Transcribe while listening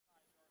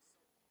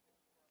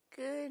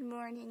Good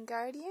morning,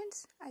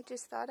 guardians. I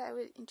just thought I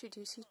would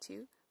introduce you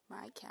to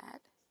my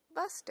cat,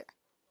 Buster.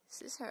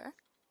 This is her,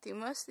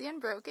 Thumos the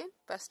Unbroken.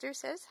 Buster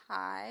says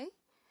hi.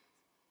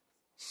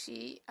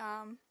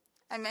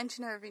 I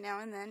mention her every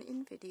now and then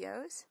in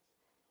videos.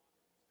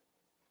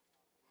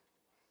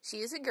 She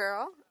is a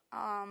girl.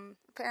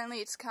 Apparently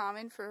it's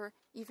common for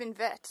even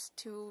vets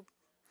to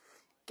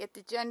get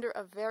the gender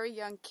of very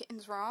young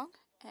kittens wrong,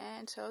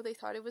 and so they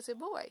thought it was a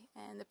boy,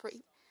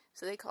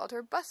 so they called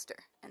her Buster.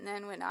 And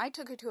then when I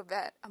took her to a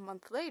vet a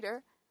month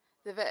later,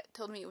 the vet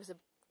told me it was a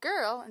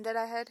girl and that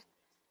I had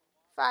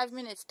 5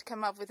 minutes to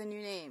come up with a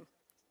new name.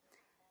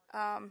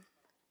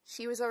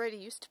 She was already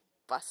used to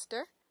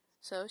Buster,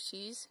 so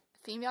she's a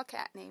female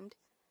cat named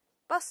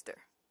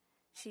Buster.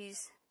 She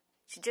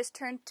just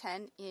turned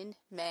 10 in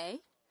May,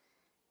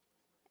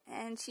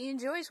 and she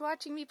enjoys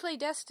watching me play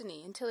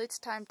Destiny until it's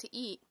time to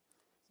eat.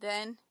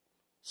 Then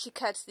she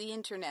cuts the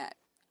internet.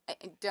 I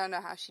don't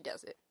know how she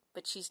does it,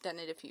 but she's done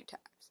it a few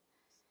times.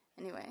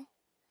 Anyway,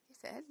 like I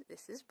said,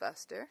 this is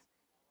Buster.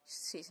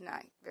 She's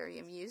not very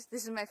amused.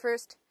 This is my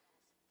first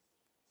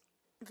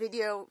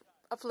video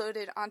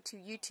uploaded onto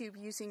YouTube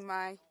using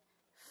my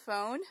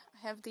phone.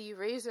 I have the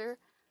Razer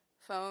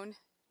Phone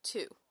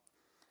 2.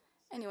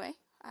 Anyway,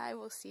 I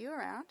will see you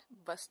around.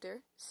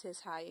 Buster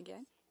says hi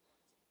again.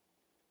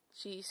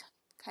 She's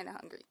kind of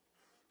hungry.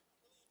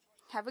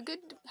 Have a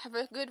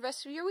good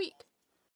rest of your week.